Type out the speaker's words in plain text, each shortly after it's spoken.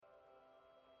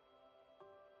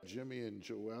Jimmy and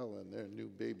Joelle and their new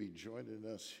baby joining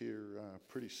us here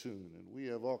pretty soon. And we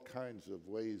have all kinds of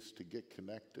ways to get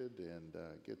connected and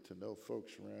get to know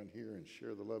folks around here and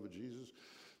share the love of Jesus.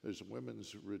 There's a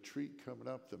women's retreat coming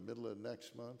up the middle of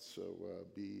next month, so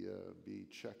be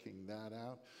checking that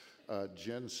out.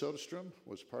 Jen Soderstrom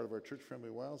was part of our Church Family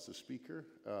Wilds, the speaker.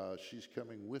 She's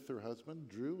coming with her husband,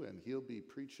 Drew, and he'll be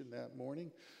preaching that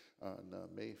morning on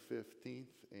May 15th,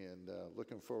 and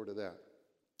looking forward to that.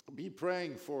 Be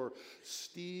praying for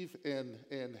Steve and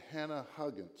Hannah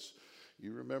Huggins.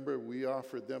 You remember we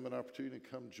offered them an opportunity to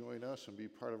come join us and be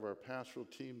part of our pastoral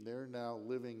team. They're now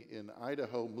living in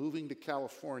Idaho, moving to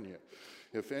California.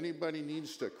 If anybody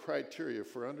needs the criteria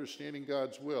for understanding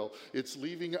God's will, it's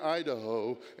leaving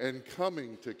Idaho and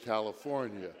coming to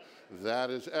California.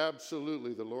 That is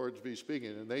absolutely the Lord's be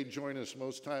speaking. And they join us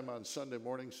most time on Sunday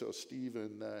morning. So Steve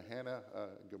and Hannah,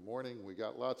 good morning. We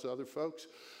got lots of other folks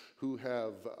who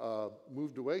have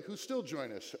moved away, who still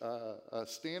join us.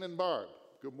 Stan and Barb,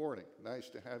 good morning. Nice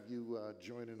to have you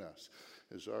joining us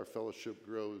as our fellowship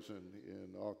grows in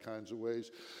all kinds of ways.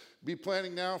 Be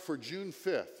planning now for June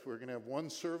 5th. We're going to have one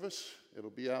service. It'll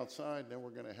be outside, and then we're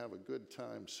going to have a good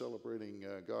time celebrating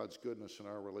God's goodness in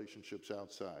our relationships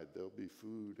outside. There'll be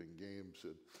food and games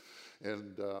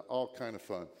and all kind of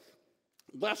fun.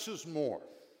 Less is more.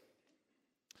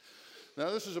 Now,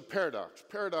 this is a paradox.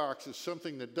 Paradox is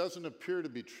something that doesn't appear to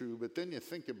be true, but then you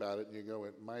think about it and you go,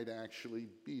 it might actually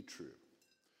be true.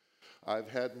 I've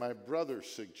had my brother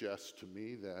suggest to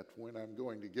me that when I'm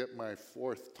going to get my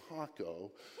fourth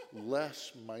taco,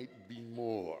 less might be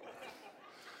more.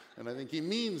 And I think he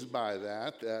means by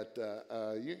that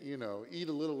eat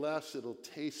a little less, it'll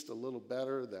taste a little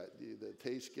better, that the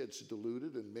taste gets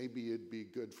diluted, and maybe it'd be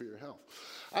good for your health.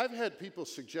 I've had people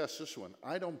suggest this one.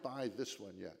 I don't buy this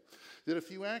one yet. That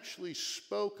if you actually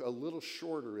spoke a little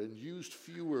shorter and used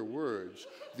fewer words,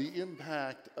 the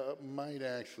impact might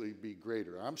actually be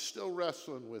greater. I'm still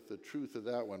wrestling with the truth of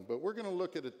that one, but we're going to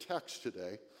look at a text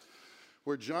today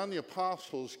where John the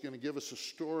Apostle is going to give us a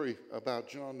story about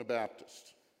John the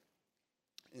Baptist.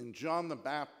 And John the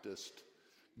Baptist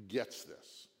gets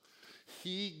this.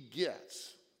 He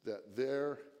gets that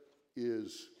there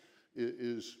is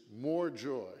more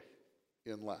joy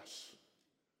in less.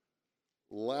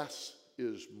 Less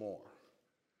is more.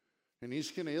 And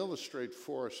he's going to illustrate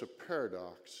for us a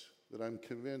paradox that I'm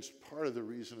convinced part of the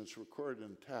reason it's recorded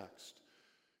in text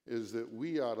is that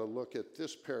we ought to look at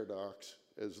this paradox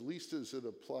as least as it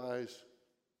applies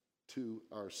to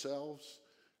ourselves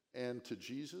and to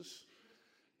Jesus,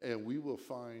 and we will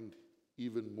find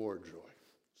even more joy.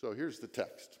 So here's the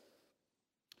text.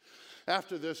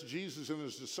 After this, Jesus and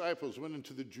his disciples went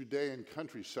into the Judean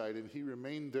countryside, and he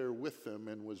remained there with them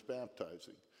and was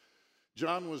baptizing.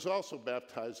 John was also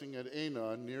baptizing at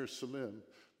Aenon near Salim,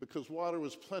 because water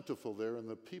was plentiful there, and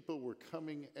the people were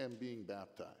coming and being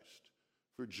baptized.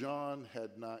 For John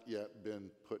had not yet been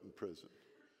put in prison.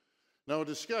 Now a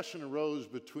discussion arose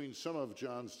between some of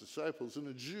John's disciples and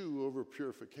a Jew over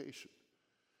purification.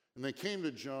 And they came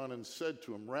to John and said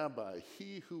to him, Rabbi,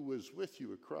 he who was with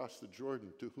you across the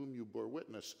Jordan, to whom you bore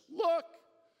witness, look,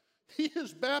 he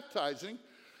is baptizing,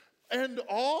 and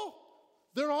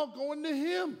they're all going to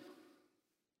him.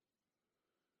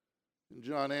 And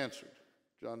John answered,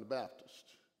 John the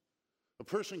Baptist, a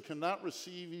person cannot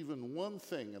receive even one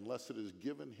thing unless it is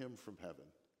given him from heaven.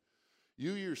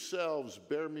 You yourselves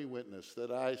bear me witness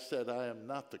that I said I am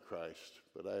not the Christ,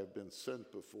 but I have been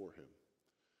sent before him.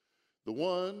 The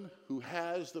one who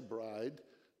has the bride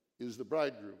is the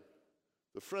bridegroom.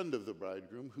 The friend of the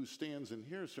bridegroom who stands and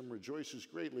hears him rejoices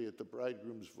greatly at the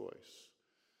bridegroom's voice.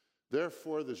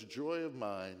 Therefore, this joy of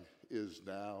mine is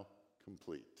now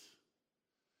complete.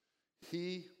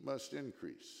 He must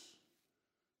increase,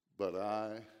 but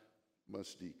I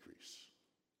must decrease.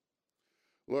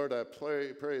 Lord, I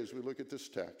pray as we look at this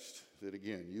text that,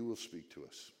 again, you will speak to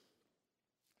us.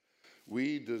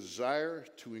 We desire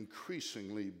to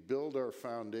increasingly build our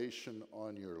foundation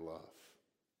on your love.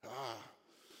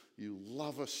 You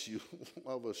love us, you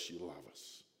love us, you love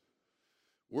us.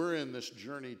 We're in this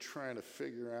journey trying to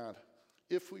figure out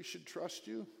if we should trust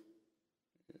you,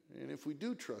 and if we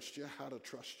do trust you, how to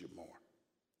trust you more.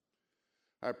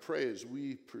 I pray as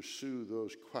we pursue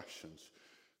those questions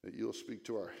that you'll speak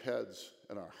to our heads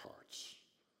and our hearts.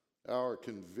 Our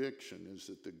conviction is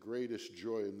that the greatest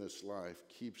joy in this life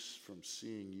keeps from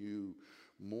seeing you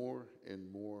more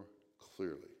and more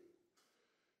clearly.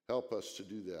 Help us to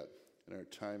do that in our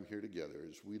time here together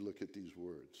as we look at these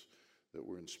words that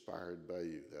were inspired by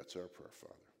you. That's our prayer,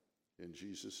 Father. In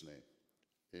Jesus'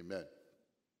 name, amen.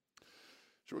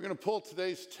 So we're going to pull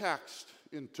today's text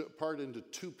into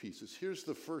two pieces. Here's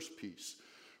the first piece.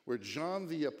 where John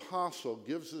the Apostle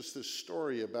gives us this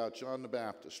story about John the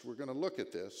Baptist. We're going to look at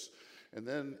this, and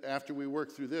then after we work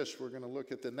through this, we're going to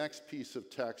look at the next piece of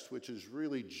text, which is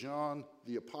really John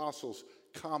the Apostle's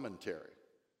commentary.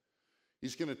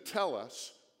 He's going to tell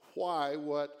us why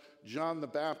what John the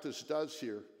Baptist does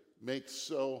here makes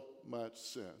so much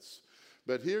sense.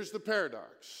 But here's the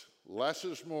paradox. Less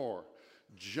is more.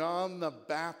 John the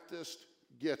Baptist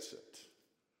gets it.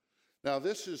 Now,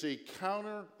 this is a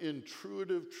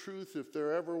counterintuitive truth if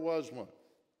there ever was one.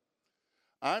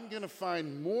 I'm going to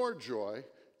find more joy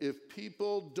if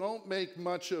people don't make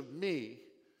much of me,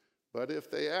 but if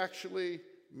they actually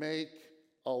make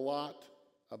a lot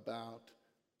about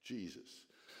Jesus.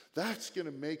 That's going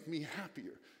to make me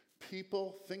happier.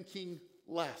 People thinking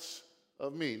less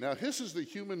of me. Now, this is the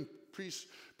human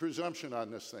presumption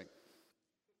on this thing.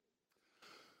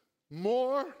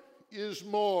 More is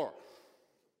more.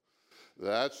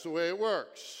 That's the way it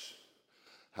works.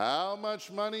 How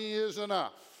much money is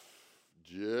enough?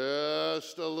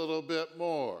 Just a little bit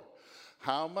more.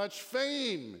 How much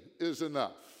fame is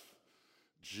enough?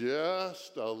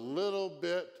 Just a little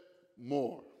bit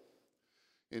more.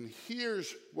 And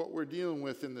here's what we're dealing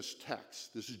with in this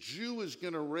text. This Jew is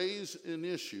going to raise an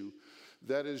issue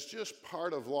that is just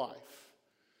part of life.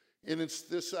 And it's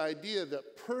this idea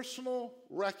that personal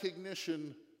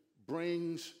recognition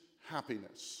brings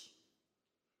happiness.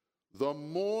 The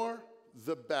more,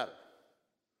 the better.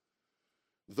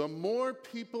 The more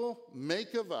people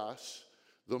make of us,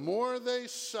 the more they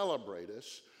celebrate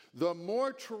us, the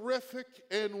more terrific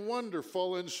and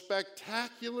wonderful and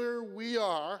spectacular we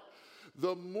are,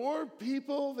 the more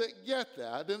people that get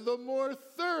that, and the more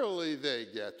thoroughly they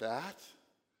get that,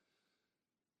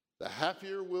 the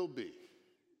happier we'll be.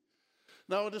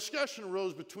 Now, a discussion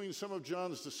arose between some of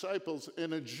John's disciples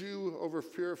and a Jew over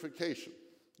purification.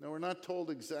 Now, we're not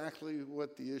told exactly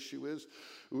what the issue is.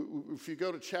 If you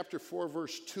go to chapter 4,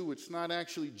 verse 2, it's not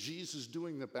actually Jesus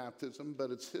doing the baptism, but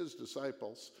it's his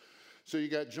disciples. So you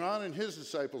got John and his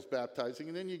disciples baptizing,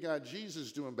 and then you got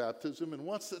Jesus doing baptism. And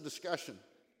what's the discussion?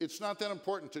 It's not that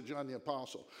important to John the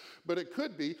Apostle. But it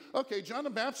could be, okay, John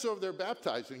the Baptist over there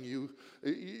baptizing you.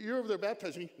 You're over there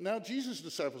baptizing. Now Jesus'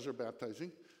 disciples are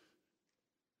baptizing.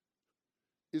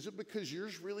 Is it because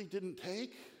yours really didn't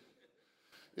take?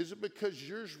 Is it because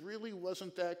yours really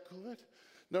wasn't that good?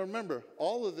 Now remember,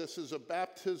 all of this is a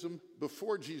baptism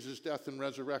before Jesus' death and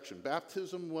resurrection.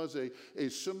 Baptism was a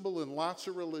symbol in lots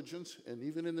of religions, and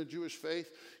even in the Jewish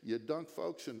faith, you dunk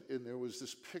folks, and there was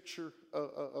this picture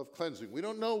of cleansing. We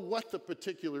don't know what the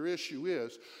particular issue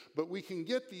is, but we can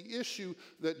get the issue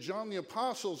that John the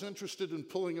Apostle is interested in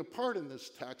pulling apart in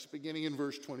this text, beginning in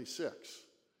verse 26.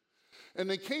 And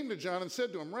they came to John and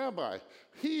said to him, Rabbi,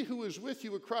 he who is with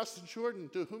you across the Jordan,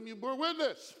 to whom you bore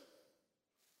witness.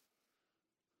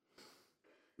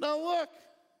 Now look,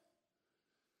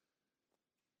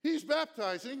 he's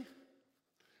baptizing,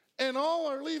 and all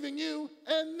are leaving you,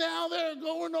 and now they're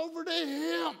going over to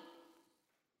him.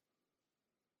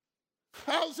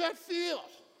 How's that feel?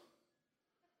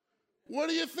 What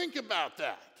do you think about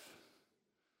that?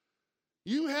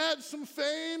 You had some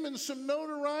fame and some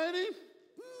notoriety.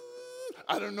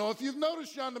 I don't know if you've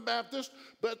noticed John the Baptist,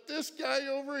 but this guy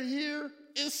over here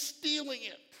is stealing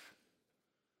it.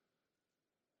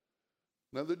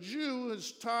 Now, the Jew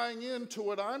is tying into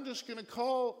what I'm just going to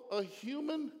call a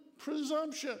human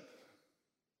presumption.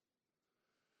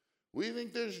 We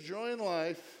think there's joy in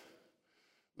life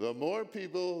the more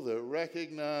people that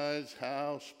recognize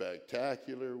how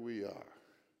spectacular we are.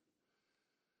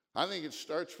 I think it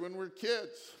starts when we're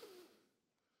kids.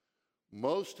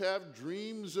 Most have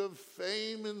dreams of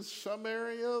fame in some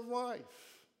area of life.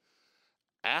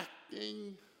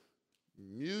 Acting,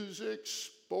 music,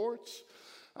 sports.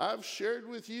 I've shared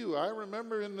with you, I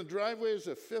remember in the driveway as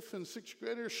a 5th and 6th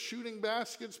grader shooting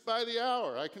baskets by the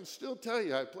hour. I can still tell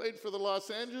you, I played for the Los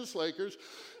Angeles Lakers,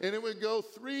 and it would go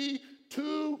 3,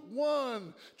 2,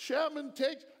 1. Chapman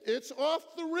takes, it's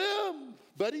off the rim,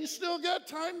 but he's still got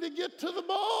time to get to the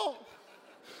ball.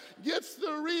 Gets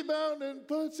the rebound and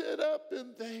puts it up,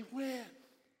 and they win.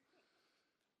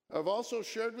 I've also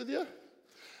shared with you,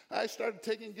 I started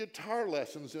taking guitar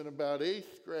lessons in about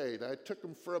 8th grade. I took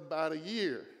them for about a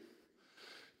year.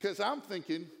 Because I'm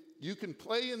thinking, you can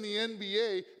play in the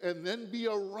NBA and then be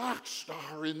a rock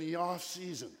star in the off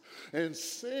season and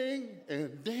sing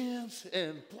and dance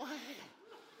and play.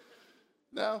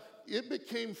 Now, it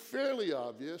became fairly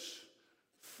obvious,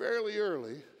 fairly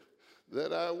early,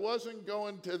 that I wasn't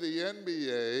going to the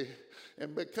NBA,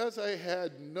 and because I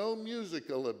had no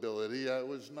musical ability, I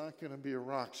was not going to be a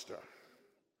rock star.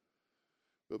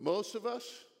 But most of us,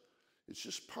 it's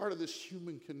just part of this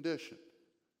human condition.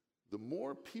 the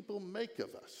more people make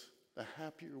of us, the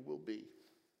happier we'll be.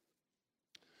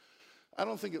 I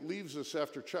don't think it leaves us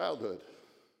after childhood.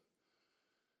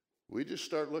 We just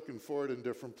start looking for it in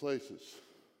different places.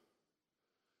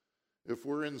 If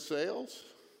we're in sales,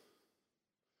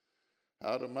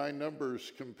 how do my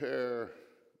numbers compare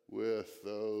with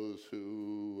those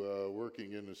who are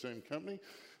working in the same company?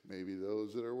 Maybe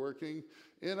those that are working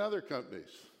in other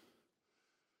companies.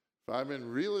 If I'm in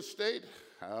real estate,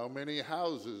 how many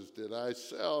houses did I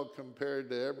sell compared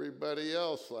to everybody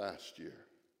else last year?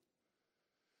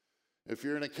 If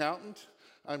you're an accountant,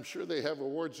 I'm sure they have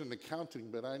awards in accounting,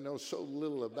 but I know so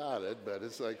little about it. But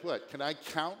it's like, what, can I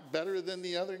count better than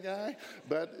the other guy?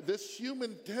 But this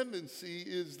human tendency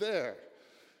is there.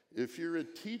 If you're a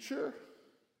teacher,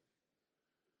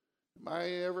 am I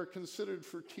ever considered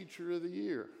for Teacher of the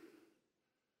Year?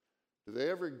 Do they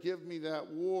ever give me that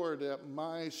award at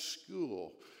my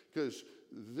school? Because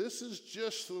this is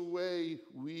just the way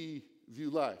we view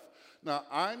life. Now,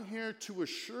 I'm here to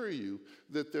assure you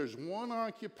that there's one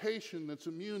occupation that's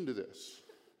immune to this.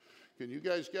 Can you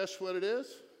guys guess what it is?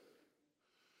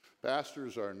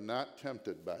 Pastors are not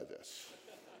tempted by this.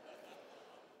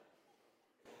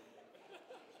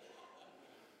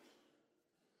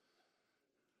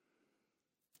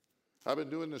 I've been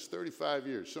doing this 35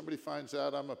 years. Somebody finds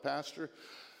out I'm a pastor,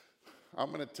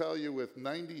 I'm going to tell you with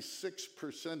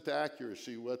 96%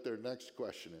 accuracy what their next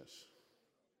question is.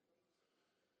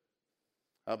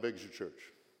 How big's your church?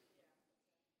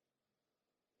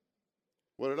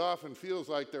 What it often feels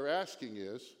like they're asking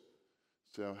is,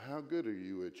 so how good are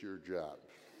you at your job?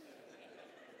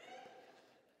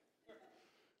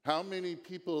 How many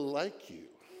people like you?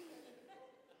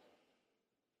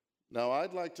 Now,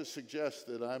 I'd like to suggest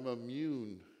that I'm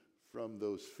immune from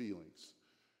those feelings.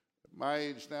 At my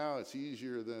age now, it's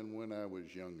easier than when I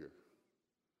was younger.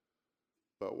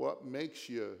 But what makes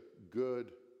you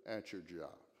good at your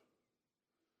job?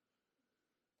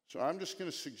 So I'm just going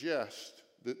to suggest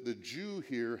that the Jew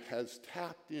here has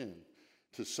tapped in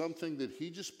to something that he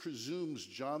just presumes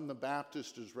John the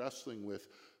Baptist is wrestling with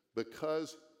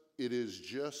because it is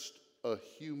just a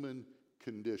human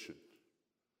condition.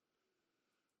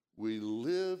 We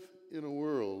live in a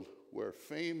world where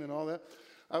fame and all that.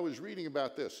 I was reading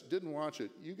about this, didn't watch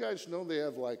it. You guys know they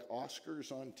have like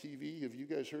Oscars on TV. Have you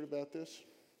guys heard about this?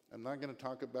 I'm not going to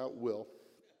talk about Will.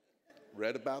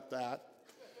 Read about that.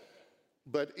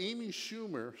 But Amy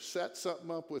Schumer set something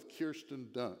up with Kirsten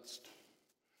Dunst.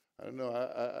 I don't know,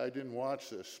 I didn't watch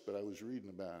this, but I was reading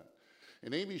about it.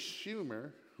 And Amy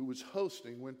Schumer, who was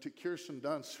hosting, went to Kirsten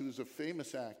Dunst, who's a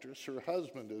famous actress. Her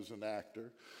husband is an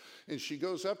actor. And she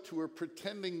goes up to her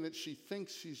pretending that she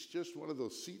thinks she's just one of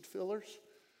those seat fillers.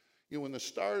 You know, when the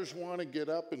stars want to get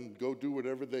up and go do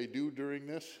whatever they do during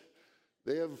this,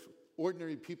 they have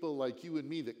ordinary people like you and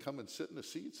me that come and sit in the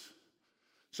seats.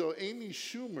 So Amy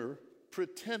Schumer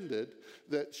pretended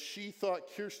that she thought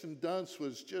Kirsten Dunst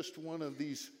was just one of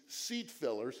these seat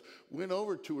fillers, went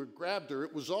over to her, grabbed her.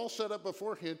 It was all set up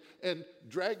beforehand, and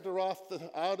dragged her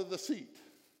out of the seat.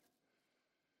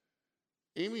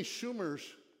 Amy Schumer's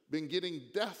been getting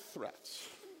death threats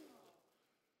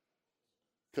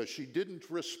because she didn't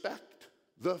respect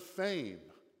the fame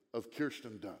of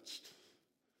Kirsten Dunst.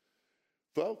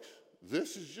 Folks,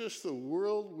 this is just the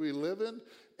world we live in,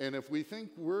 and if we think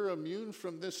we're immune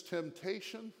from this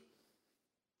temptation,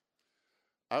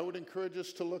 I would encourage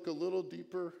us to look a little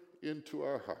deeper into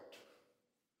our heart.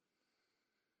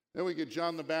 Then we get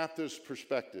John the Baptist's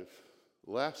perspective.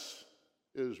 Less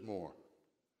is more.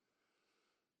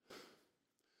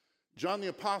 John the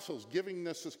Apostle's giving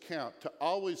this account to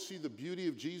always see the beauty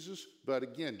of Jesus, but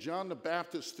again, John the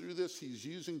Baptist, through this, he's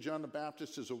using John the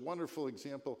Baptist as a wonderful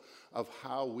example of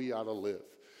how we ought to live.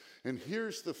 And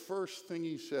here's the first thing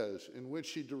he says, in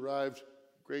which he derives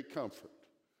great comfort.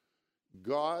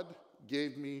 God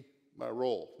gave me my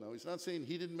role. Now, he's not saying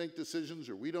he didn't make decisions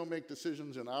or we don't make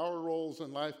decisions in our roles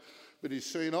in life, but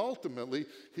he's saying ultimately,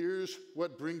 here's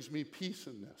what brings me peace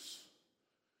in this.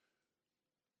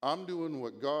 I'm doing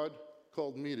what God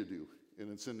called me to do,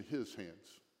 and it's in his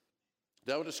hands.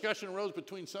 Now, a discussion arose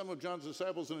between some of John's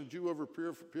disciples and a Jew over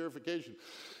purification.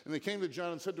 And they came to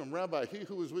John and said to him, Rabbi, he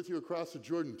who was with you across the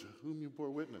Jordan, to whom you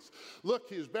bore witness, look,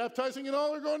 he is baptizing and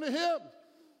all are going to him.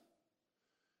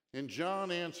 And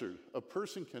John answered, a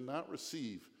person cannot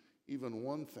receive even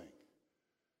one thing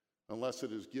unless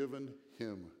it is given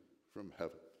him from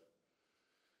heaven.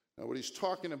 Now, what he's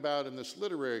talking about in this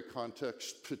literary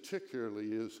context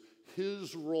particularly is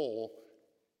his role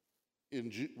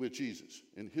with Jesus,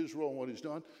 in his role in what he's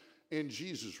done, and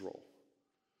Jesus' role.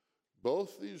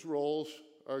 Both these roles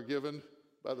are given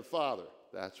by the Father.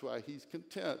 That's why he's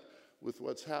content with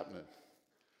what's happening.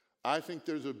 I think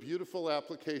there's a beautiful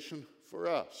application for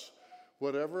us.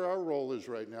 Whatever our role is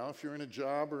right now, if you're in a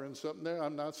job or in something there,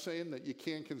 I'm not saying that you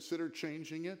can't consider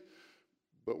changing it,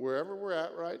 but wherever we're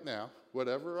at right now,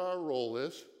 whatever our role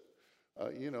is,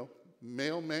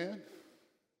 mailman,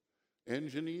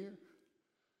 engineer,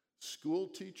 school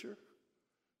teacher,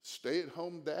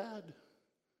 stay-at-home dad,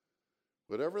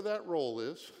 whatever that role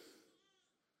is,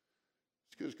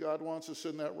 it's because God wants us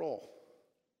in that role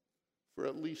for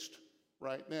at least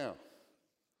right now.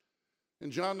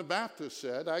 And John the Baptist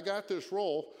said, I got this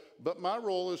role, but my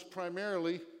role is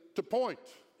primarily to point.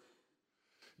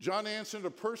 John answered,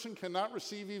 a person cannot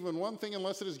receive even one thing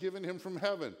unless it is given him from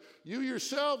heaven. You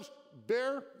yourselves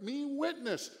bear me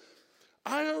witness.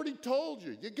 I already told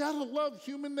you, you got to love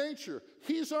human nature.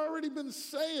 He's already been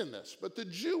saying this, but the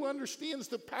Jew understands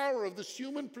the power of this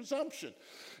human presumption.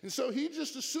 And so he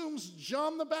just assumes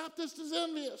John the Baptist is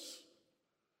envious,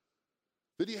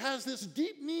 that he has this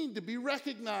deep need to be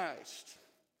recognized,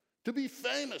 to be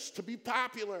famous, to be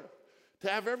popular, to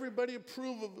have everybody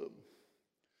approve of him.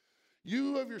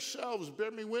 You of yourselves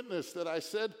bear me witness that I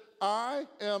said, I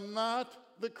am not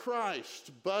the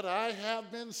Christ, but I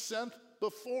have been sent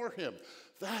before him.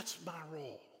 That's my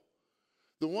role.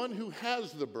 The one who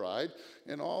has the bride,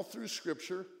 and all through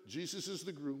Scripture, Jesus is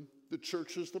the groom, the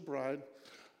church is the bride.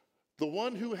 The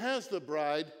one who has the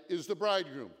bride is the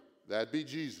bridegroom. That'd be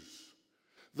Jesus.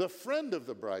 The friend of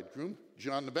the bridegroom,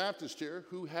 John the Baptist here,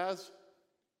 who has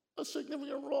a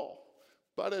significant role,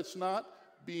 but it's not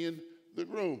being the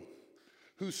groom,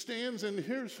 who stands and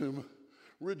hears him,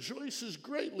 rejoices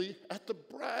greatly at the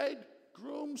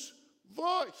bridegroom's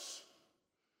voice.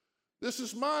 This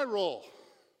is my role,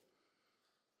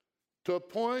 to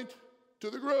point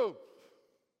to the groom.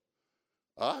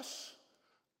 Us,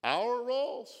 our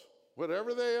roles,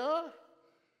 whatever they are,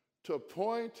 to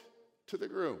point to the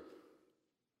groom.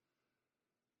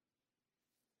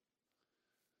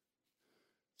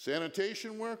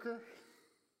 Sanitation worker,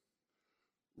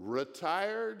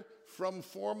 retired from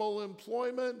formal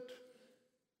employment,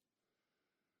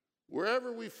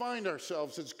 wherever we find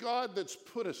ourselves, it's God that's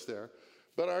put us there,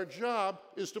 but our job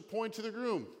is to point to the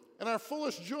groom. And our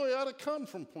fullest joy ought to come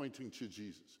from pointing to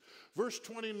Jesus. Verse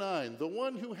 29, the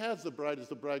one who has the bride is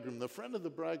the bridegroom. The friend of the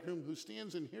bridegroom who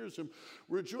stands and hears him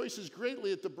rejoices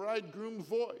greatly at the bridegroom's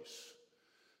voice.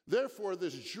 Therefore,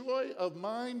 this joy of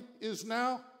mine is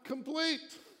now complete,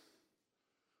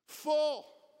 full.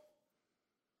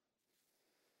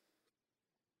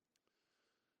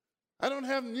 I don't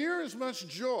have near as much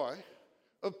joy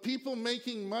of people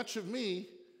making much of me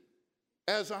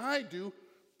as I do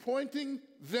pointing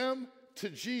them to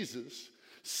Jesus,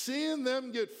 seeing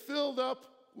them get filled up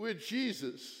with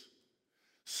Jesus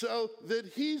so that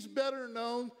he's better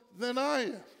known than I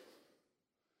am.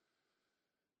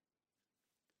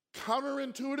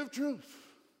 Counterintuitive truth.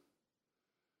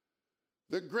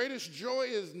 The greatest joy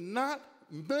is not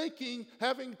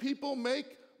having people make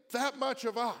that much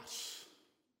of us.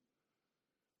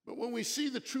 But when we see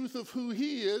the truth of who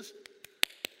he is,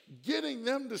 getting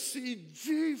them to see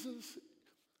Jesus,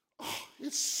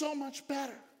 it's so much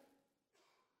better.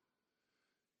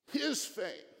 His fame,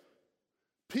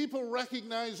 people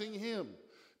recognizing him,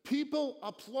 people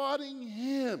applauding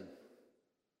him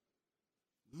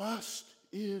must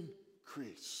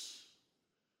increase.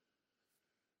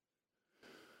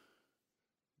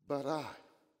 But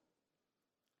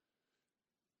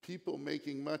people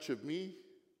making much of me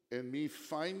and me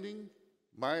finding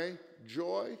my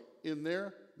joy in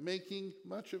their making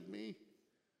much of me,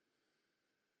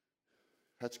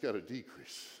 that's got to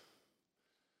decrease.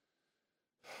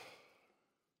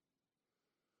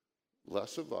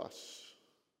 Less of us,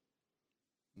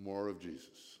 more of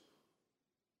Jesus.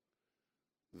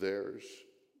 There's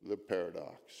the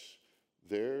paradox.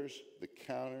 There's the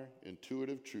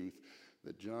counterintuitive truth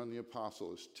that John the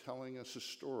Apostle is telling us a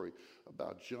story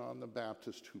about John the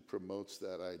Baptist who promotes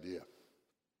that idea.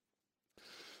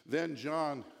 Then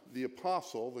John the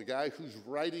Apostle, the guy who's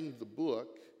writing the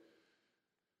book,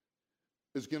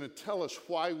 is going to tell us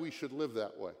why we should live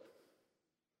that way.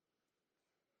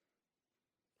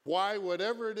 Why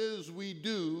whatever it is we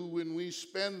do when we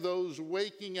spend those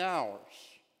waking hours,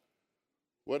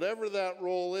 whatever that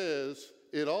role is,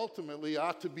 it ultimately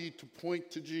ought to be to point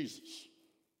to Jesus.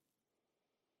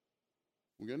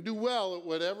 We're going to do well at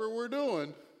whatever we're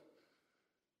doing,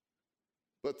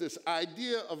 but this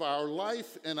idea of our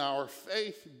life and our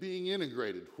faith being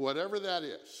integrated, whatever that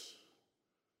is,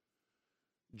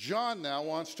 John now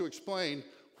wants to explain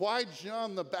why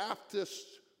John the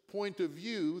Baptist's point of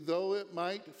view, though it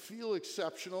might feel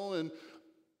exceptional and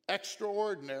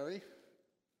extraordinary,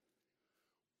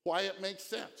 why it makes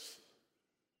sense.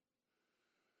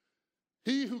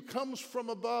 He who comes from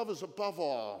above is above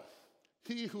all.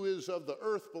 He who is of the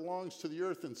earth belongs to the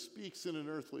earth and speaks in an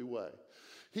earthly way.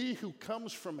 He who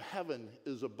comes from heaven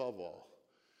is above all.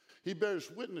 He bears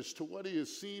witness to what he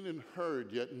has seen and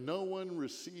heard, yet no one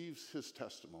receives his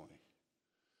testimony.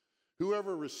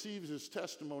 Whoever receives his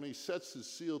testimony sets his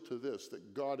seal to this,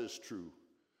 that God is true.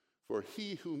 For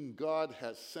he whom God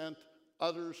has sent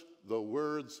utters the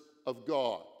words of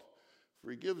God.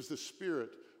 For he gives the Spirit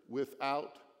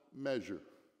without measure.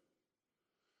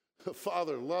 The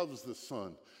Father loves the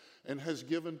Son and has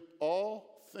given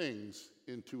all things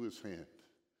into his hand.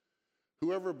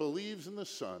 Whoever believes in the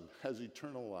Son has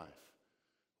eternal life.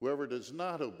 Whoever does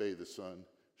not obey the Son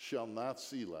shall not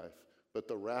see life, but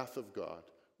the wrath of God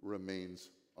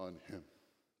remains on him.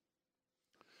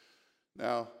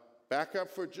 Now, back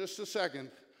up for just a second.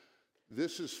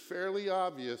 This is fairly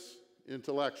obvious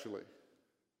intellectually.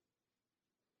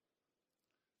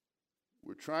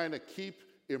 We're trying to keep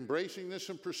embracing this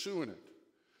and pursuing it.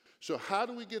 So how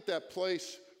do we get that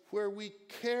place where we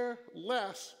care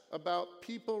less about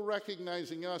people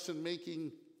recognizing us and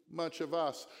making much of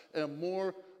us, and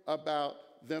more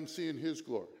about them seeing his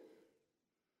glory?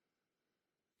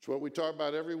 It's what we talk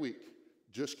about every week.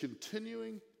 Just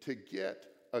continuing to get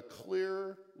a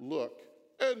clearer look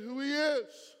at who he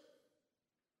is.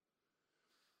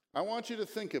 I want you to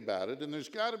think about it, and there's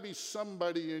got to be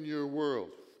somebody in your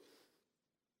world.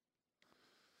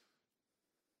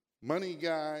 Money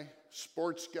guy,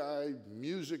 sports guy,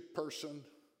 music person.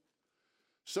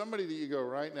 Somebody that you go,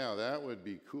 right now, that would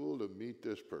be cool to meet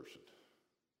this person.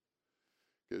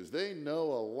 Because they know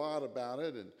a lot about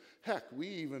it. And heck, we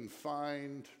even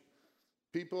find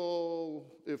people,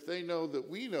 if they know that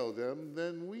we know them,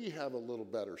 then we have a little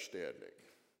better standing.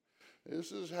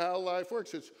 This is how life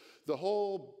works. It's the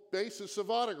whole basis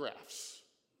of autographs.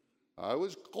 I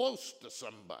was close to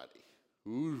somebody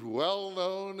who's well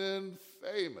known and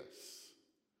famous.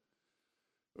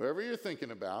 Whoever you're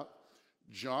thinking about,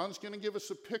 John's going to give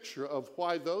us a picture of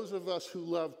why those of us who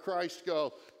love Christ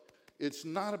go, it's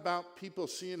not about people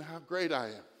seeing how great I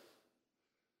am.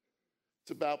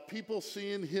 It's about people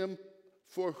seeing him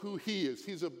for who he is.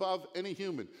 He's above any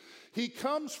human. He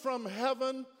comes from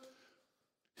heaven.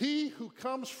 He who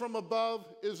comes from above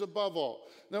is above all.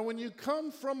 Now, when you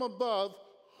come from above,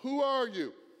 who are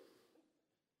you?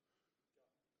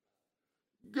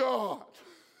 God.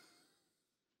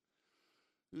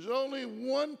 There's only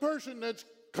one person that's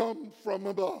come from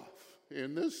above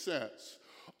in this sense.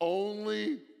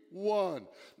 Only one.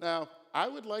 Now, I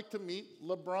would like to meet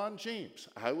LeBron James.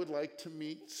 I would like to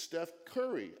meet Steph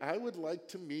Curry. I would like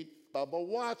to meet Bubba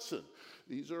Watson.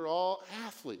 These are all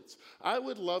athletes. I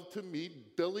would love to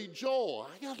meet Billy Joel.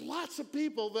 I got lots of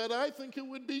people that I think it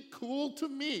would be cool to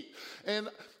meet. And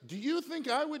do you think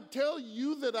I would tell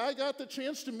you that I got the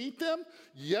chance to meet them?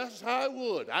 Yes, I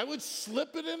would. I would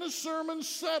slip it in a sermon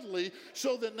subtly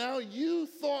so that now you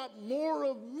thought more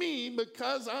of me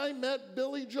because I met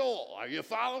Billy Joel. Are you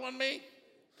following me?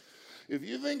 If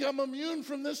you think I'm immune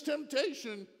from this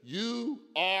temptation, you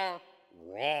are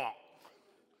wrong.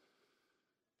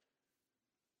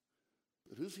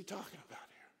 But who's he talking about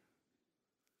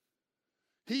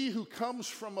here? He who comes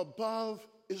from above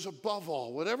is above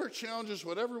all. Whatever challenges,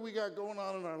 whatever we got going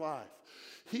on in our life.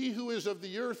 He who is of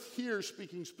the earth here,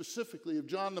 speaking specifically of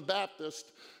John the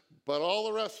Baptist, but all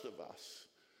the rest of us,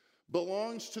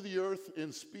 belongs to the earth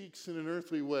and speaks in an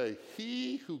earthly way.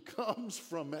 He who comes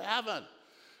from heaven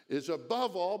is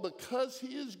above all because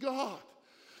he is God.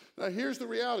 Now here's the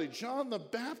reality. John the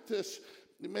Baptist,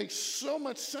 it makes so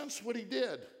much sense what he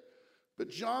did. But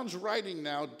John's writing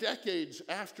now decades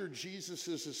after Jesus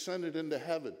has ascended into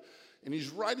heaven. And he's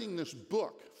writing this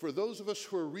book for those of us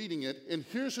who are reading it. And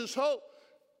here's his hope.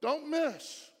 Don't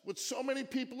miss what so many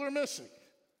people are missing.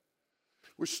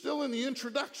 We're still in the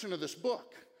introduction of this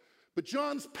book. But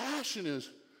John's passion is,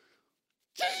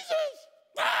 Jesus!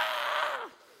 Ah!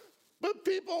 But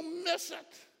people miss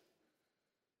it.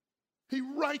 He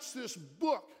writes this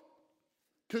book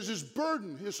because his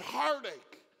burden, his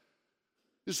heartache,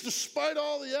 is despite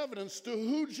all the evidence to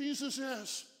who Jesus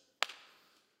is.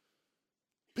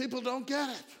 People don't get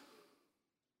it.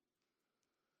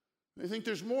 They think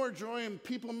there's more joy in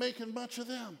people making much of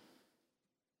them.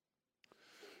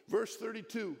 Verse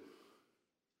 32.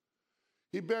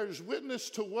 He bears witness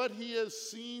to what he has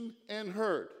seen and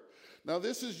heard. Now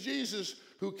this is Jesus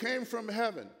who came from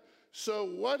heaven. So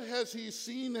what has he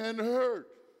seen and heard?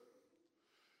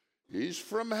 He's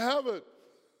from heaven.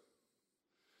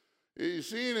 He's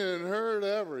seen and heard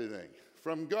everything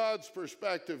from God's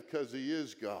perspective because he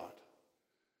is God.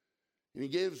 And he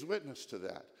gives witness to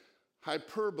that.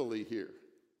 Hyperbole here.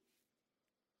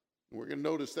 And we're going to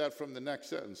notice that from the next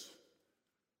sentence.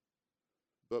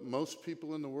 But most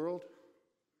people in the world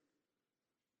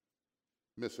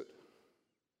miss it.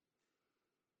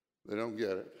 They don't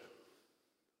get it.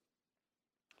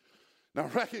 Now,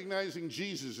 recognizing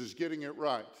Jesus is getting it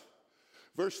right.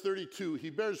 Verse 32, he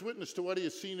bears witness to what he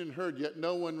has seen and heard, yet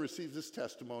no one receives his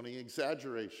testimony.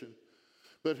 Exaggeration.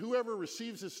 But whoever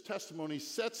receives his testimony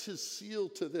sets his seal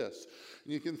to this.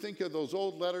 And you can think of those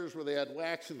old letters where they had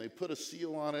wax and they put a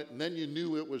seal on it, and then you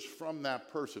knew it was from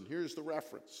that person. Here's the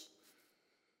reference.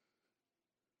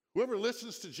 Whoever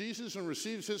listens to Jesus and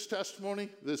receives his testimony,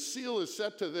 the seal is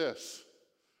set to this.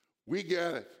 We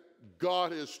get it.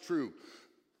 God is true.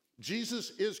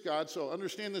 Jesus is God, so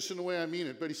understand this in the way I mean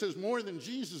it. But he says more than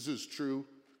Jesus is true,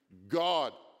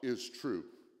 God is true.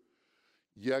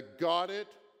 You got it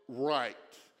right.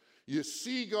 You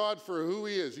see God for who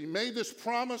he is. He made this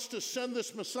promise to send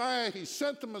this Messiah. He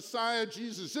sent the Messiah.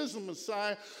 Jesus is the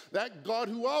Messiah, that God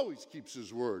who always keeps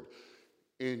his word.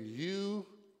 And you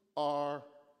are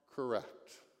correct.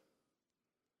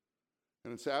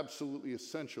 And it's absolutely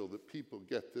essential that people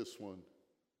get this one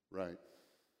right.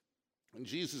 And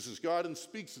Jesus is God and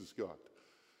speaks as God.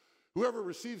 Whoever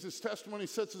receives his testimony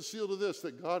sets a seal to this,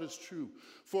 that God is true.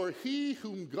 For he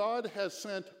whom God has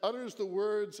sent utters the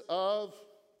words of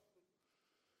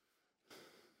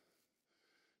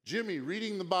Jimmy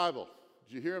reading the Bible.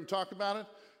 Did you hear him talk about it?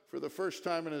 For the first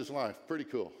time in his life. Pretty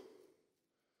cool.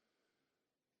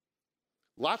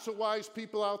 Lots of wise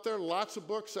people out there, lots of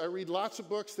books. I read lots of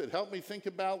books that help me think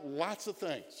about lots of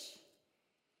things.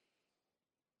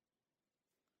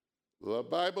 The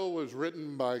Bible was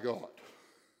written by God.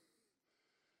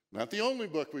 Not the only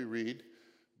book we read,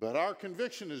 but our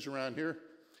conviction is around here.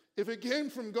 If it came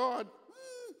from God,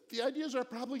 the ideas are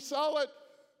probably solid.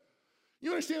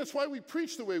 You understand that's why we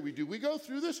preach the way we do. We go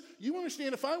through this. You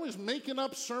understand if I was making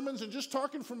up sermons and just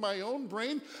talking from my own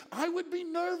brain, I would be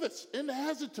nervous and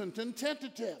hesitant and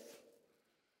tentative.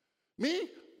 Me?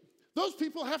 Those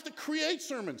people have to create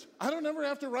sermons. I don't ever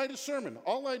have to write a sermon.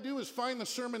 All I do is find the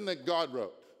sermon that God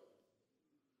wrote.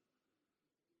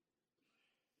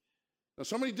 Now,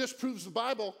 somebody disproves the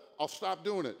Bible, I'll stop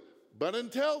doing it. But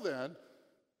until then,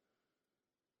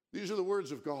 these are the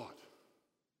words of God.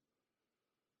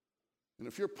 And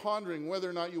if you're pondering whether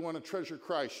or not you want to treasure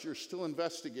Christ, you're still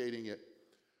investigating it.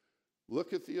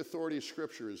 Look at the authority of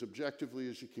Scripture as objectively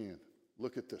as you can.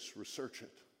 Look at this, research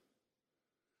it.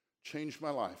 Changed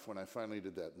my life when I finally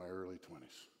did that in my early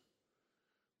 20s.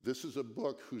 This is a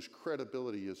book whose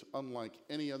credibility is unlike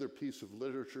any other piece of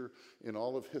literature in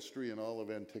all of history and all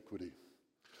of antiquity.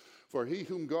 For he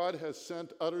whom God has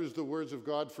sent utters the words of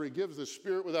God, for he gives the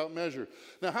Spirit without measure.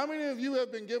 Now, how many of you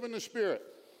have been given the Spirit?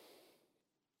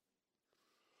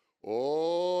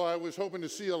 Oh, I was hoping to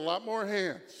see a lot more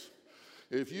hands.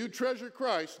 If you treasure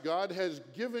Christ, God has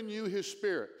given you his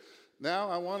Spirit. Now,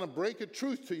 I want to break a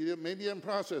truth to you that maybe in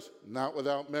process, not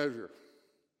without measure.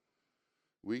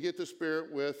 We get the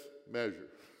Spirit with measure.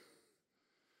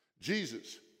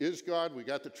 Jesus is God. We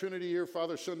got the Trinity here,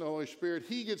 Father, Son, and the Holy Spirit.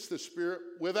 He gets the Spirit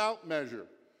without measure.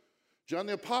 John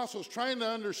the Apostle is trying to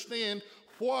understand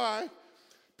why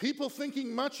people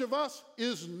thinking much of us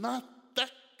is not that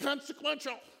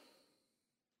consequential.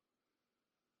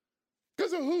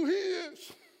 Because of who he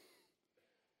is.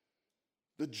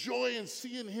 The joy in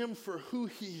seeing him for who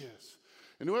he is.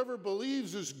 And whoever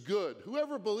believes is good.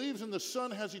 Whoever believes in the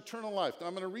Son has eternal life. Now,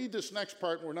 I'm going to read this next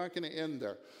part, and we're not going to end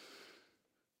there.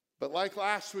 But like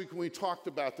last week when we talked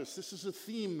about this, this is a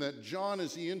theme that John,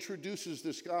 as he introduces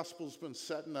this gospel, has been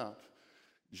setting up.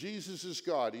 Jesus is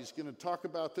God. He's going to talk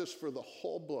about this for the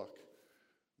whole book.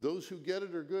 Those who get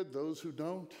it are good. Those who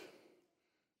don't,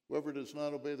 whoever does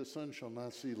not obey the Son shall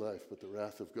not see life, but the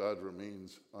wrath of God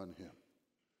remains on him.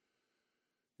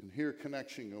 And here,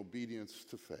 connection, obedience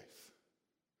to faith.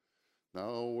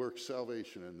 Now works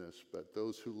salvation in this, but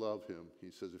those who love him, he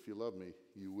says, if you love me,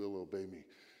 you will obey me.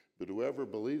 But whoever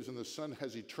believes in the Son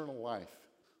has eternal life.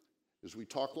 As we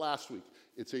talked last week,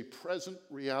 it's a present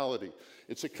reality.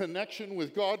 It's a connection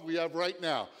with God we have right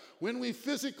now. When we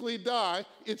physically die,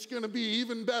 it's going to be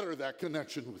even better, that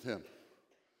connection with him.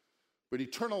 But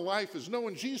eternal life is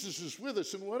knowing Jesus is with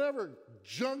us, and whatever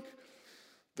junk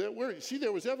that see,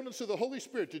 there was evidence of the Holy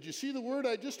Spirit. Did you see the word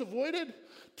I just avoided?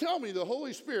 Tell me the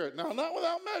Holy Spirit. Now, not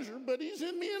without measure, but he's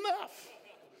in me enough.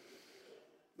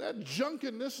 That junk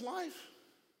in this life,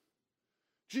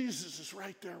 Jesus is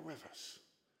right there with us,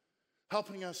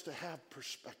 helping us to have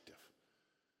perspective,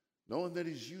 knowing that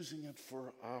he's using it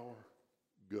for our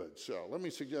good. So let me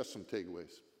suggest some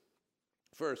takeaways.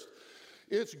 First,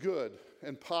 it's good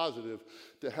and positive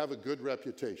to have a good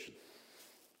reputation.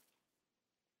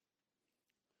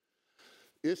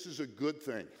 This is a good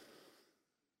thing.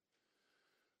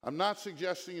 I'm not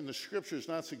suggesting, and the scripture is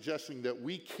not suggesting, that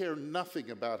we care nothing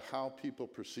about how people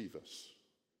perceive us.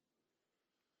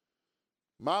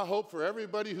 My hope for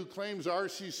everybody who claims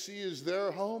RCC is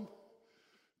their home,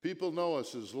 people know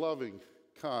us as loving,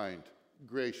 kind,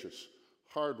 gracious,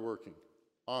 hardworking,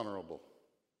 honorable.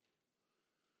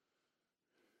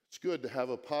 It's good to have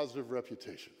a positive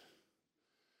reputation.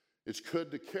 It's good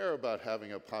to care about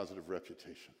having a positive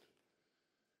reputation.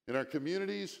 In our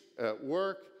communities, at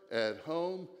work, at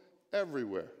home,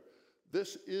 everywhere.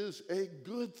 This is a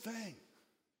good thing.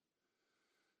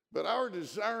 But our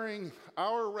desiring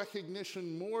our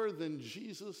recognition more than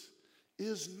Jesus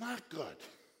is not good.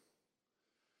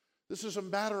 This is a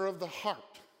matter of the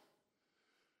heart.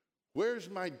 Where's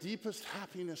my deepest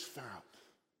happiness found?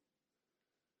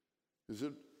 Is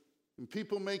it in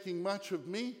people making much of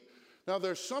me? Now,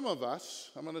 there's some of us,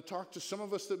 I'm going to talk to some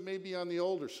of us that may be on the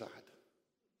older side.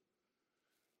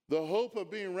 The hope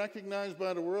of being recognized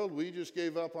by the world, we just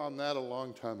gave up on that a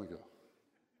long time ago.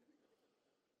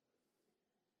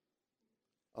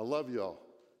 I love y'all,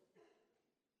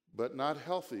 but not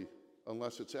healthy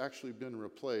unless it's actually been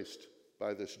replaced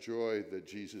by this joy that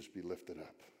Jesus be lifted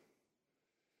up.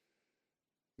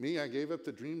 Me, I gave up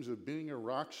the dreams of being a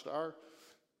rock star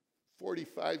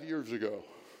 45 years ago.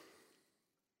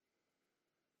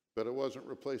 But it wasn't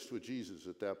replaced with Jesus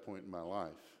at that point in my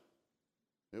life.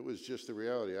 It was just the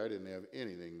reality. I didn't have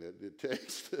anything that it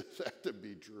takes for that to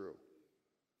be true.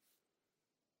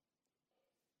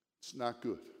 It's not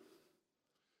good.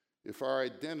 If our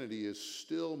identity is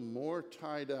still more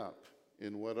tied up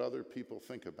in what other people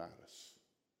think about us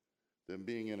than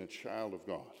being in a child of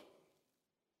God,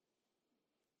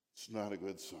 it's not a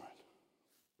good sign.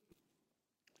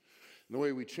 And the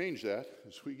way we change that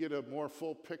is we get a more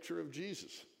full picture of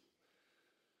Jesus.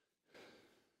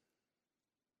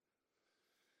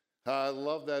 I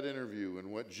love that interview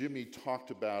and what Jimmy talked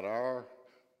about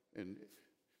and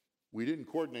we didn't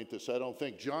coordinate this, I don't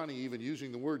think, Johnny even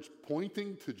using the words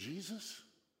pointing to Jesus.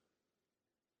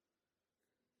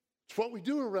 It's what we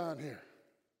do around here.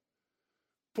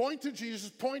 Point to Jesus,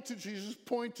 point to Jesus,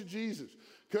 point to Jesus.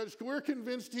 Because we're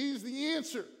convinced he's the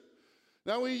answer.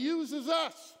 Now he uses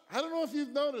us. I don't know if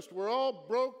you've noticed, we're all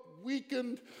broke,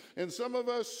 weakened, and some of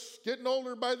us getting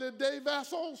older by the day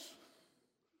vessels.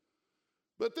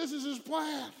 But this is his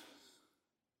plan.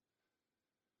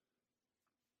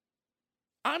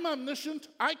 I'm omniscient.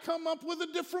 I come up with a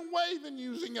different way than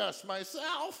using us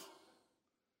myself.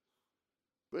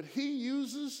 But he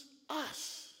uses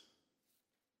us.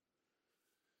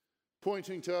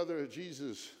 Pointing to other,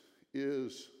 Jesus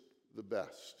is the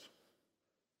best.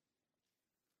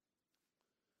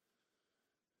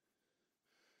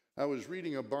 I was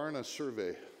reading a Barna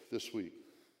survey this week.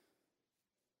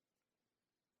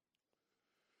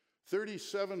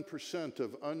 37%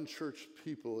 of unchurched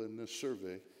people in this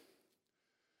survey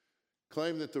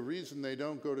claim that the reason they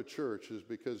don't go to church is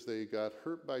because they got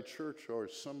hurt by church or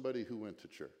somebody who went to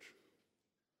church.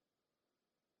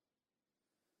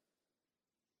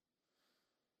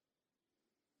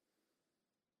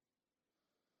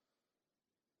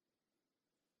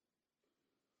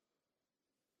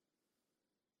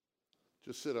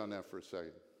 Just sit on that for a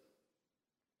second.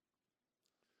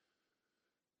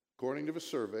 According to the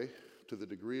survey, to the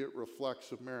degree it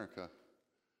reflects America,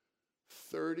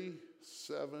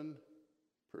 37%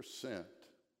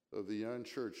 of the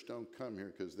unchurched don't come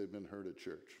here because they've been hurt at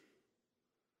church.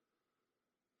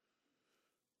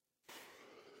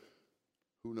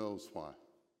 Who knows why?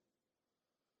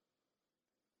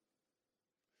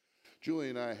 Julie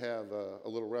and I have a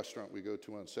little restaurant we go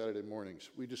to on Saturday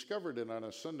mornings. We discovered it on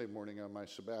a Sunday morning on my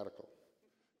sabbatical.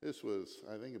 This was,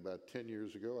 I think, about 10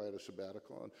 years ago. I had a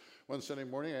sabbatical. And one Sunday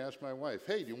morning, I asked my wife,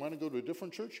 hey, do you want to go to a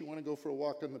different church? You want to go for a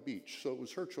walk on the beach? So it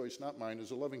was her choice, not mine.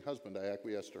 As a loving husband, I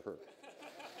acquiesced to her.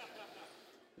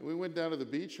 And we went down to the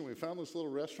beach, and we found this little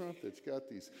restaurant that's got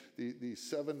these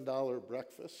 $7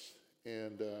 breakfasts.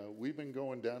 And we've been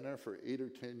going down there for 8 or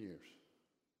 10 years.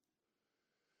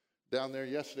 Down there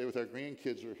yesterday with our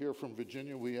grandkids, we're here from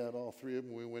Virginia. We had all three of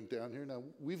them. We went down here. Now,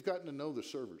 we've gotten to know the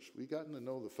servers. We've gotten to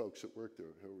know the folks that work there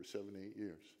over 7, 8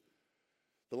 years.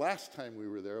 The last time we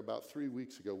were there, about 3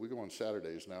 weeks ago, we go on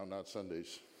Saturdays now, not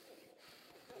Sundays.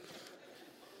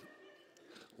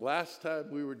 Last time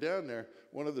we were down there,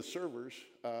 one of the servers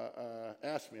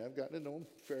asked me, I've gotten to know him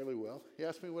fairly well. He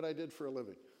asked me what I did for a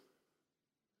living.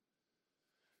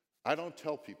 I don't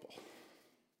tell people.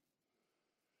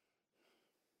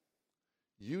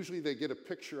 Usually they get a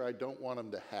picture I don't want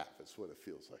them to have. That's what it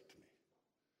feels like to me.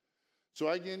 So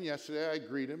again, yesterday I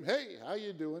greet him. Hey, how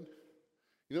you doing?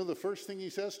 You know the first thing he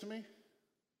says to me?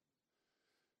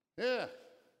 Yeah,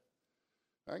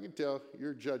 I can tell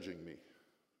you're judging me.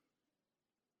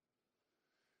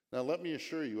 Now, let me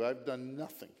assure you, I've done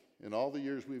nothing in all the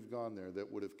years we've gone there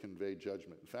that would have conveyed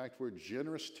judgment. In fact, we're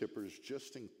generous tippers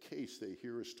just in case they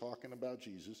hear us talking about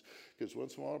Jesus, because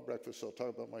once in a while at breakfast, I'll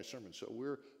talk about my sermon. So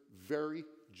we're very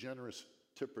generous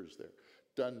tippers there.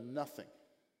 Done nothing.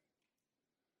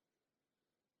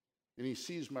 And he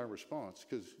sees my response,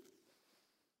 because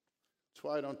that's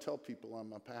why I don't tell people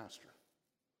I'm a pastor.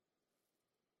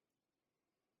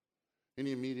 And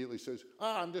he immediately says,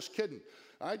 I'm just kidding.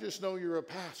 I just know you're a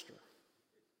pastor.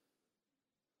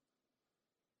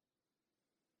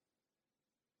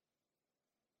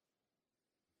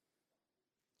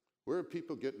 Where are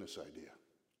people getting this idea?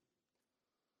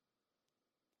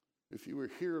 If you were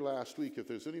here last week, if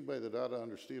there's anybody that ought to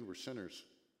understand we're sinners,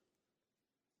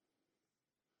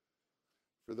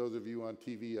 for those of you on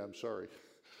TV, I'm sorry.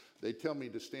 They tell me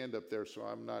to stand up there, so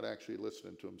I'm not actually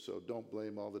listening to them, so don't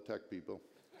blame all the tech people.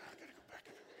 I gotta go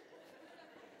back.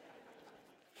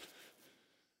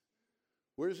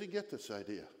 Where does he get this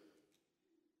idea?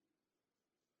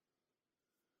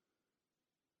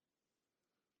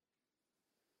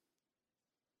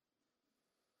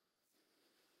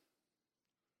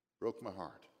 Broke my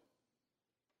heart.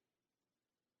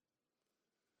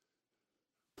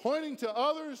 Pointing to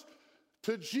others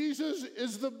to Jesus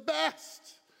is the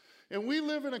best. And we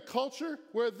live in a culture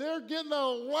where they're getting a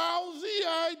lousy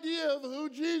idea of who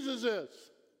Jesus is.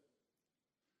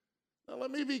 Now, let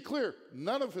me be clear.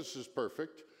 None of us is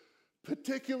perfect,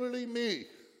 particularly me.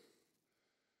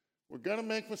 We're going to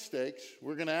make mistakes.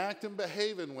 We're going to act and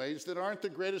behave in ways that aren't the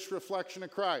greatest reflection of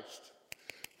Christ.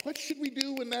 What should we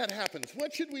do when that happens?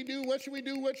 What should we do? What should we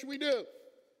do? What should we do?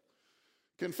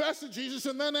 Confess to Jesus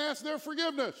and then ask their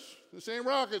forgiveness. This ain't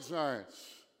rocket science.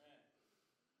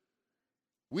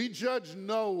 We judge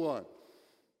no one.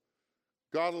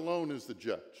 God alone is the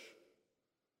judge.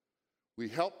 We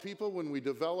help people when we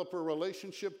develop a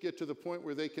relationship get to the point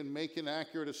where they can make an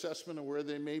accurate assessment of where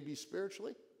they may be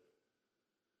spiritually.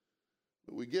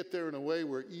 But we get there in a way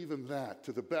where even that,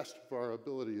 to the best of our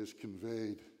ability, is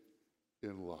conveyed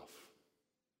in love.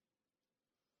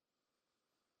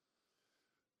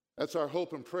 That's our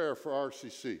hope and prayer for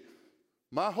RCC.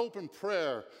 My hope and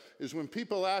prayer is when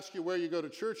people ask you where you go to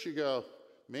church, you go,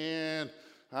 man,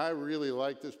 I really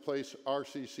like this place,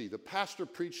 RCC. The pastor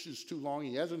preaches too long.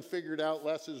 He hasn't figured out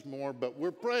less is more, but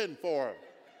we're praying for him.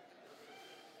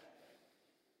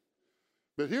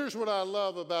 But here's what I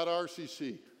love about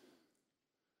RCC.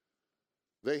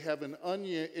 They have an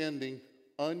unending,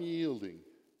 unyielding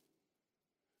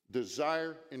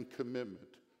desire and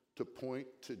commitment to point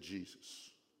to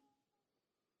Jesus.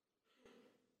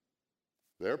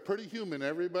 They're pretty human,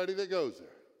 everybody that goes there.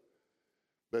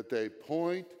 But they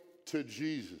point to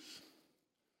Jesus.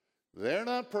 They're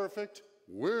not perfect.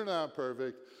 We're not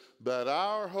perfect. But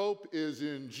our hope is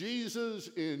in Jesus,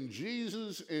 in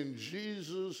Jesus, in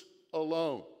Jesus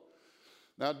alone.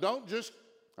 Now, don't just,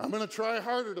 I'm going to try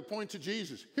harder to point to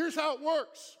Jesus. Here's how it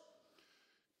works.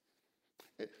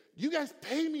 You guys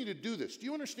pay me to do this. Do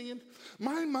you understand?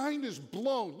 My mind is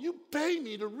blown. You pay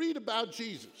me to read about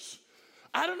Jesus.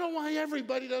 I don't know why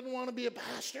everybody doesn't want to be a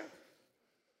pastor.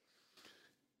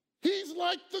 He's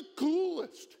like the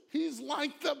coolest. He's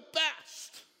like the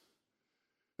best.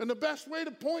 And the best way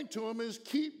to point to him is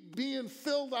keep being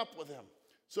filled up with him.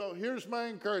 So here's my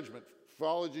encouragement.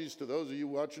 Apologies to those of you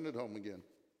watching at home again.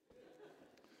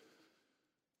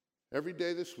 Every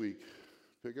day this week,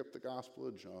 pick up the Gospel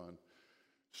of John,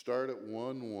 start at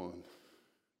 1:1,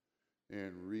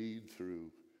 and read through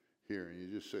here. And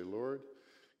you just say, Lord,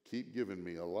 keep giving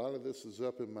me. A lot of this is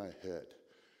up in my head.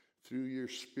 Through your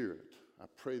Spirit, I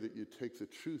pray that you take the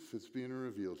truth that's being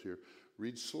revealed here,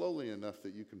 read slowly enough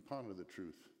that you can ponder the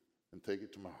truth, and take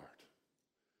it to my heart.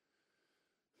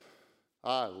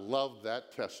 I love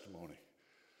that testimony.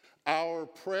 Our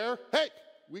prayer, hey,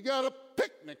 we got a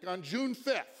picnic on June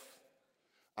 5th.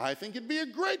 I think it'd be a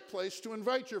great place to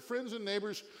invite your friends and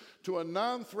neighbors to a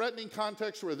non-threatening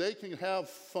context where they can have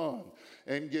fun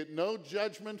and get no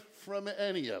judgment from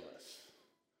any of us,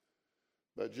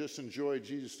 but just enjoy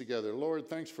Jesus together. Lord,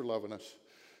 thanks for loving us.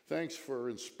 Thanks for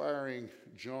inspiring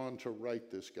John to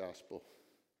write this gospel.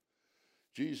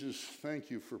 Jesus, thank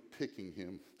you for picking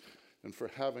him and for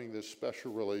having this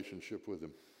special relationship with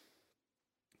him.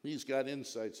 He's got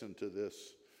insights into this.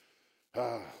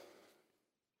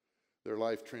 They're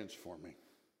life transforming.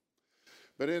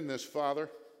 But in this, Father,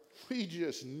 we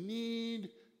just need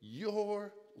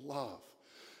your love.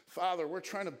 Father, we're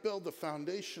trying to build the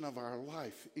foundation of our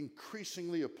life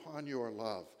increasingly upon your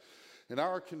love. And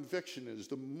our conviction is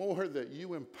the more that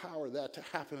you empower that to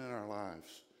happen in our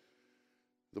lives,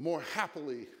 the more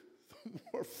happily, the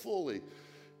more fully,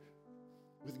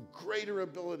 with greater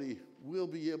ability, we'll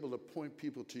be able to point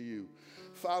people to you.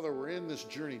 Father, we're in this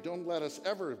journey. Don't let us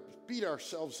ever beat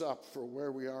ourselves up for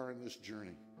where we are in this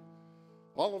journey.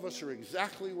 All of us are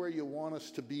exactly where you want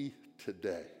us to be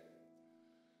today.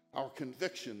 Our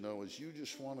conviction, though, is you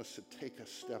just want us to take a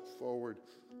step forward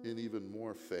in even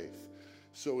more faith.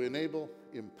 So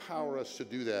empower us to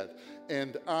do that.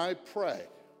 And I pray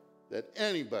that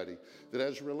anybody that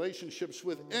has relationships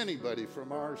with anybody from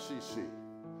RCC,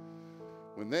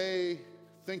 when they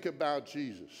think about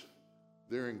Jesus,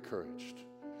 they're encouraged.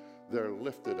 They're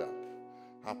lifted up.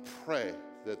 I pray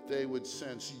that they would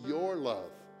sense your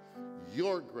love,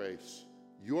 your grace,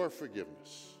 your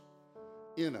forgiveness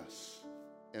in us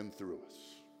and through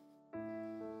us.